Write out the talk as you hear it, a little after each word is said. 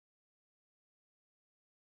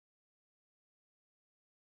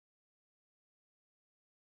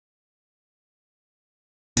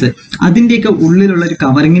അതിൻ്റെയൊക്കെ ഉള്ളിലുള്ള ഒരു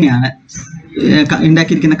കവറിങ്ങിനെയാണ്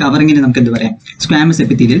ഉണ്ടാക്കിയിരിക്കുന്ന കവറിങ്ങിനെ നമുക്ക് എന്ത് പറയാം? സ്ക്വാമസ്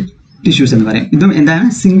എപ്പിത്തീലിയൽ ടിഷ്യൂസ് എന്ന് പറയും. ഇതും എന്താണ്?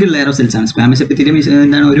 സിംഗിൾ ലെയർ ഓഫ് സെൽസ് ആണ്. സ്ക്വാമസ് എപ്പിത്തീലിയം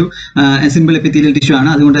എന്താണ്? ഒരു സിമ്പിൾ എപ്പിത്തീലിയൽ ടിഷ്യൂ ആണ്.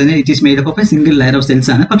 അതുകൊണ്ട് തന്നെ it is made up of A single layer of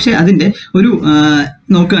cells ആണ്. പക്ഷേ അതിന്റെ ഒരു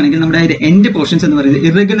നോക്കുകയാണെങ്കിൽ നമ്മുടെ എൻഡ് പോർഷൻസ് എന്ന് പറയുന്നത്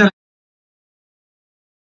ഇറഗുലർ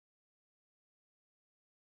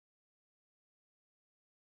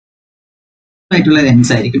ആയിട്ടുള്ള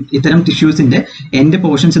എൻഡ്സ് ആയിരിക്കും. ഇത്തരം ടിഷ്യൂസിന്റെ എൻഡ്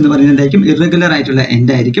പോർഷൻസ് എന്ന് പറയുന്നത് എന്തായിരിക്കും? ഇറഗുലർ ആയിട്ടുള്ള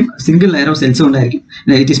എൻഡ് ആയിരിക്കും. സിംഗിൾ ലെയർ ഓഫ് സെൽസ് കൊണ്ടായിരിക്കും.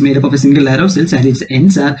 It is made up of A single layer of cells and it's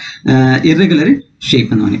ends R irregular shape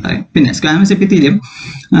എന്ന് വേണമെങ്കിൽ പറയാം. പിന്നെ സ്ക്വാമസ് എപ്പിത്തീലിയം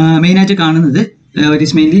മെയിൻ ആയിട്ട് കാണുന്നത് it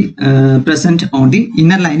is mainly present on the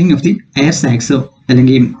inner lining of the air സാക്സ്,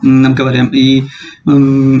 അല്ലെങ്കിൽ നമുക്ക് പറയാം ഈ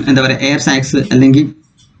എന്താ പറയുക എയർ സാക്സ് അല്ലെങ്കിൽ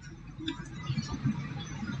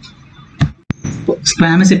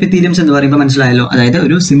സ്ക്വാമസ് എപ്പിത്തീലിയംസ് എന്ന് പറയുമ്പോൾ മനസ്സിലായല്ലോ. അതായത്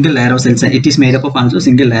ഒരു single layer of cells. It is made up of also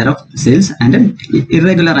single layer of cells and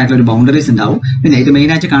irregular ആയിട്ടുള്ള ഒരു ബൗണ്ടറീസ് ഉണ്ടാവും. പിന്നെ ഇത് മെയിൻ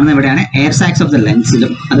ആയിട്ട് കാണുന്നത് എവിടെയാണ്? എയർ സാക്സ് ഓഫ് ദ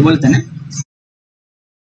ലെൻസിലും അതുപോലെ തന്നെ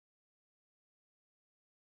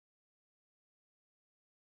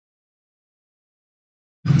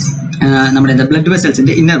നമ്മുടെ എന്താ blood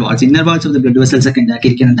വെസൽസിന്റെ inner walls of the blood vessels ഒക്കെ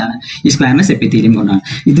ഉണ്ടാക്കിയിരിക്കുന്നതാണ് ഈ സ്ക്വാമസ് എപ്പിത്തീലിയം കൊണ്ടാണ്.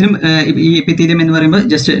 ഇതിനും ഈ എപ്പിത്തീലിയം എന്ന് പറയുമ്പോൾ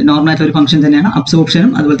ജസ്റ്റ് നോർമൽ ആയിട്ടുള്ള ഒരു ഫംഗ്ഷൻ തന്നെയാണ്.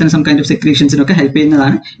 അബ്സോർപ്ഷനും അതുപോലെ തന്നെ സം കൈൻഡ് ഓഫ് സെക്രീഷൻസിനും ഒക്കെ ഹെൽപ്പ്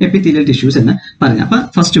ചെയ്യുന്നതാണ് എപ്പിത്തീലിയൽ ടിഷ്യൂസ് എന്ന് പറഞ്ഞത്. അപ്പോൾ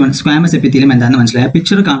ഫസ്റ്റ് വൺ സ്ക്വാമസ് എപ്പിത്തീലിയം എന്താണെന്ന് മനസ്സിലായ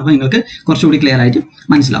പിക്ചർ കാണുമ്പോൾ നിങ്ങൾക്ക് കുറച്ചുകൂടി ക്ലിയർ ആയിട്ട്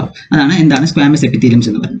മനസ്സിലാവും. അതാണ് എന്താണ് സ്ക്വാമസ് എപ്പിത്തീലിയംസ്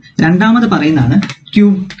എന്ന് പറയുന്നത്. രണ്ടാമത് പറയുന്നതാണ്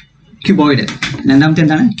ക്യൂബോയിഡൽ. രണ്ടാമത്തെ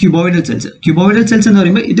എന്താണ്? Cuboidal cells. ക്യൂബോയിഡൽ സെൽസ് എന്ന്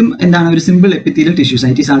പറയുമ്പോൾ ഇതും എന്താണ്? ഒരു simple epithelial tissues.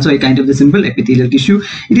 It is also A kind of the simple epithelial tissue.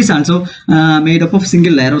 It is also made up of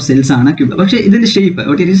single layer of cells ആണ്. പക്ഷേ ഇതിന്റെ shape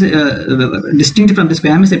it is distinct from the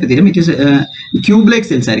squamous epithelium. It is cube like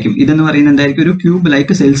cells ആയിരിക്കും. ഇതെന്ന് പറയുന്നത് എന്തായിരിക്കും? ഒരു cube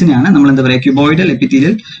like സെൽസിനെയാണ് നമ്മൾ എന്താ പറയുക ക്യൂബോയിഡൽ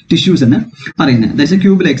എപ്പിത്തീലിയൽ ടിഷ്യൂസ് എന്ന് പറയുന്നത്. That's A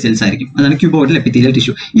cube like cells ആയിരിക്കും. അതാണ് ക്യൂബോയിഡൽ എപ്പിത്തീലിയൽ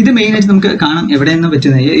ടിഷ്യൂ. ഇത് മെയിൻ ആയിട്ട് നമുക്ക് കാണാം എവിടെയെന്ന്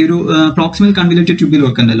പറ്റുന്നത് ഈ ഒരു പ്രോക്സിമൽ കൺവല്യൂട്ടഡ് ട്യൂബിൽ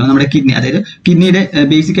ഒക്കെ ഉണ്ടല്ലോ നമ്മുടെ കിഡ്നി. അതായത് കിഡ്നിയുടെ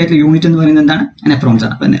ബേസിക് ആയിട്ടുള്ള യൂണിറ്റ് എന്ന് പറയുന്നത് എന്താണ്? നെഫ്രോൺസ്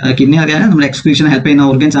ആണ്. അപ്പം കിഡ്നി അറിയാതെ നമ്മുടെ എക്സ്ക്രീഷൻ ഹെൽപ്പ് ചെയ്യുന്ന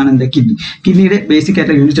ഓർഗൻസ് ആണ് എന്ത്? കിഡ്നിയുടെ ബേസിക്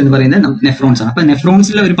ആയിട്ടുള്ള യൂണിറ്റ് എന്ന് പറയുന്നത് നെഫ്രോൺസ് ആണ്. അപ്പൊ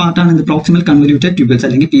നെഫ്രോൺസിലെ ഒരു പാർട്ടാണ് ഇത് പ്രോക്സിമൽ കൺവല്യൂട്ടഡ് ട്യൂബിൾസ്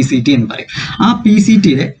അല്ലെങ്കിൽ PCT എന്ന് പറയും. ആ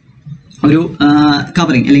PCTയുടെ ഒരു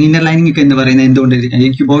കവറിങ് അല്ലെങ്കിൽ ഇന്നർ ലൈനിങ് ഒക്കെ എന്ന് പറയുന്നത് എന്തുകൊണ്ട്?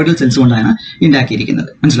 ക്യൂബോയിഡൽ സെൽസ് കൊണ്ടാണ് ഉണ്ടാക്കിയിരിക്കുന്നത്.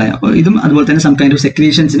 മനസ്സിലായോ? അപ്പോൾ ഇതും അതുപോലെ തന്നെ സം കൈൻഡ് ഓഫ്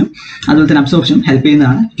സെക്രീഷൻസിനും അതുപോലെ തന്നെ അബ്സോർപ്ഷനും ഹെൽപ്പ്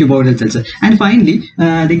ചെയ്യുന്നതാണ് cuboidal cells. And finally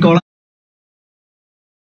the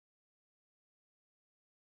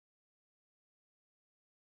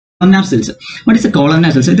columnar cells. What is a columnar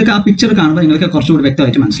cells? ഇതൊക്കെ ആ പിക്ചർ കാണുമ്പോൾ നിങ്ങൾക്ക് കുറച്ചുകൂടി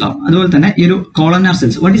വ്യക്തമായിട്ട് മനസ്സിലാവും. അതുപോലെ തന്നെ ഈ ഒരു columnar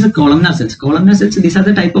cells. What is a columnar cells? Columnar cells, these are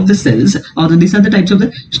the type of the cells or these are the types of the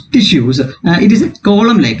tissues. It is a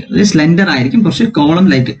column like, slender ആയിരിക്കും, പക്ഷേ column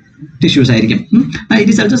like ടിഷ്യൂസ് ആയിരിക്കും.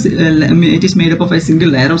 It is also it is made up of A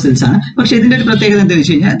single layer of cells ആണ്. പക്ഷേ ഇതിന്റെ ഒരു പ്രത്യേകത എന്താണെന്ന്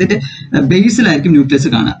വെച്ച് കഴിഞ്ഞാൽ അതിന്റെ ബേസിലായിരിക്കും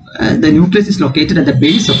ന്യൂക്ലിയസ് കാണുക. The nucleus is located at the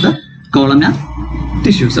base of the columnar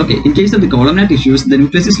tissues. Okay, in case of the columnar tissues, the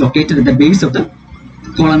nucleus is located at the base of the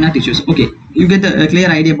columnar tissues. Okay, you get the clear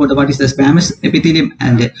idea about what is the squamous epithelium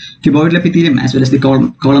and cuboidal epithelium as well as the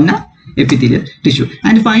columnar epithelial tissue.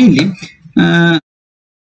 And finally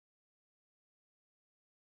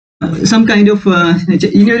some kind of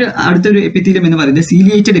ഇനി ഒരു അടുത്തൊരു epithelium എന്ന് പറയുന്നത്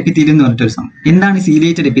ciliated epithelium എന്ന് പറഞ്ഞിട്ടൊരു സംഭവം. എന്താണ്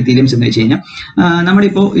ciliated എപ്പിത്തീലിയംസ് എന്ന് വെച്ച് കഴിഞ്ഞാൽ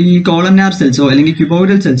നമ്മളിപ്പോൾ ഈ കോളംനാർ സെൽസോ അല്ലെങ്കിൽ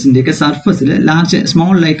ക്യൂബോയിഡൽ സെൽസിന്റെയൊക്കെ സർഫസിൽ ലാർജ്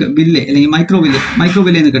സ്മോൾ ലൈക്ക് വില്ലെ അല്ലെങ്കിൽ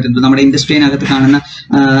മൈക്രോവില്ലെ എന്ന് കേട്ടിട്ടുണ്ട്. നമ്മുടെ ഇൻഡസ്ട്രിയിനകത്ത് കാണുന്ന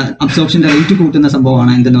അബ്സോർപ്ഷന്റെ റേറ്റ് കൂട്ടുന്ന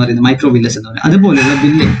സംഭവമാണ് എന്തെന്ന് പറയുന്നത് മൈക്രോവില്ലസ് എന്ന് പറയുന്നത്. അതുപോലെയുള്ള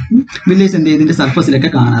വില്ലേസ് എന്ത് ഇതിന്റെ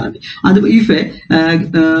സർഫസിലൊക്കെ കാണാറുണ്ട്. അത് ഇഫ്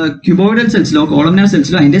ക്യൂബോയിഡൽ സെൽസിലോ കോളംനാർ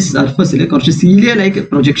സെൽസിലോ അതിന്റെ സർഫസിൽ കുറച്ച് സീലിയ ലൈക്ക്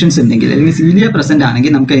പ്രൊജക്ഷൻസ് ഉണ്ടെങ്കിൽ അല്ലെങ്കിൽ സീലിയ പ്രസന്റ്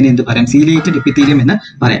ആണെങ്കിൽ നമുക്ക് അതിനെ എന്ത് പറയാം? സീലിയേറ്റഡ് എപ്പിത്തീലിയം എന്ന്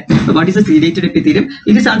പറയാം. What is a ciliated epithelium?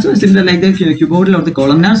 It is also similar like the cuboidal or the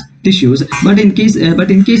columnar tissues, but in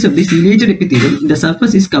case of the ciliated epithelium, the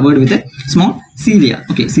surface is covered with a small cilia.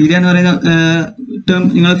 Okay, cilia എന്ന് പറയുന്ന term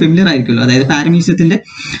നിങ്ങൾ familiar ആയിരിക്കുമല്ലോ. അതായത് പാരമീസിയത്തിന്റെ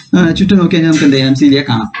ചുറ്റും നോക്കിയാൽ നമുക്ക് എന്ത് ചെയ്യാം? സീലിയ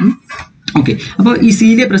കാണാം. ഓക്കെ, അപ്പോൾ ഈ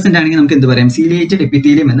സീലിയ പ്രസന്റ് ആണെങ്കിൽ നമുക്ക് എന്ത് പറയാം? സീലിയേറ്റഡ്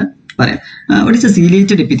എപ്പിത്തീലിയം എന്ന് പറയാം. What is a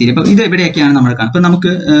ciliated epithelium? അപ്പോൾ ഇത് എവിടെയൊക്കെയാണ് നമ്മൾ കാണും? അപ്പോൾ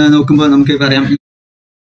നമുക്ക് നോക്കുമ്പോൾ നമുക്ക് പറയാം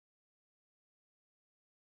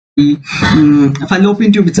ഈ ഫലോപ്പിയൻ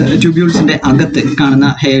ട്യൂബ്യൂൾസിന്റെ അകത്ത് കാണുന്ന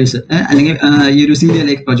ഹെയർസ് അല്ലെങ്കിൽ ഈ ഒരു സീലിയ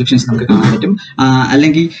ലൈക്ക് പ്രൊജക്ഷൻസ് നമുക്ക് കാണാൻ പറ്റും.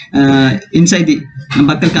 അല്ലെങ്കിൽ ഇൻസൈഡ് ദി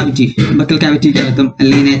ബക്കൽ കാവിറ്റിക്കകത്തും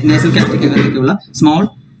അല്ലെങ്കിൽ നേസൽ കാവിറ്റിക്കകത്തൊക്കെയുള്ള സ്മോൾ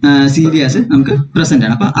സീലിയാസ് നമുക്ക് പ്രസന്റ്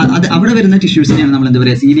ആണ്. അപ്പൊ അത് അവിടെ വരുന്ന ടിഷ്യൂസിനെയാണ് നമ്മൾ എന്താ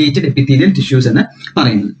പറയുക? സീലിയേറ്റഡ് എപ്പിത്തീലിയൽ ടിഷ്യൂസ് എന്ന്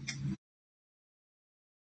പറയുന്നത്.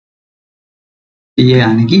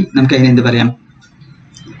 ആണെങ്കിൽ നമുക്ക് അതിനെ എന്ത് പറയാം?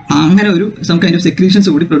 അങ്ങനെ ഒരു സം കൈൻഡ് ഓഫ് സെക്രീഷൻസ്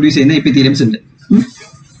കൂടി പ്രൊഡ്യൂസ് ചെയ്യുന്ന എപ്പിത്തീലിയംസ് ഉണ്ട്.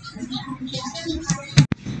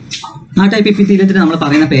 ആ ടൈപ്പ് എപ്പിത്തീലിയത്തിന് നമ്മൾ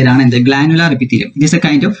പറയുന്ന പേരാണ് എന്ത്? ഗ്ലാനുലാർ epithelium. It is A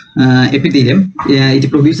kind of epithelium. It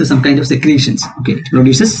produces some kind of secretions. Okay, it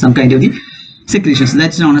produces some kind of the secretions.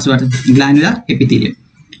 That's known as what? Glandular epithelium.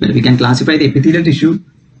 But we can classify the epithelial tissue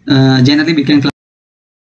generally we can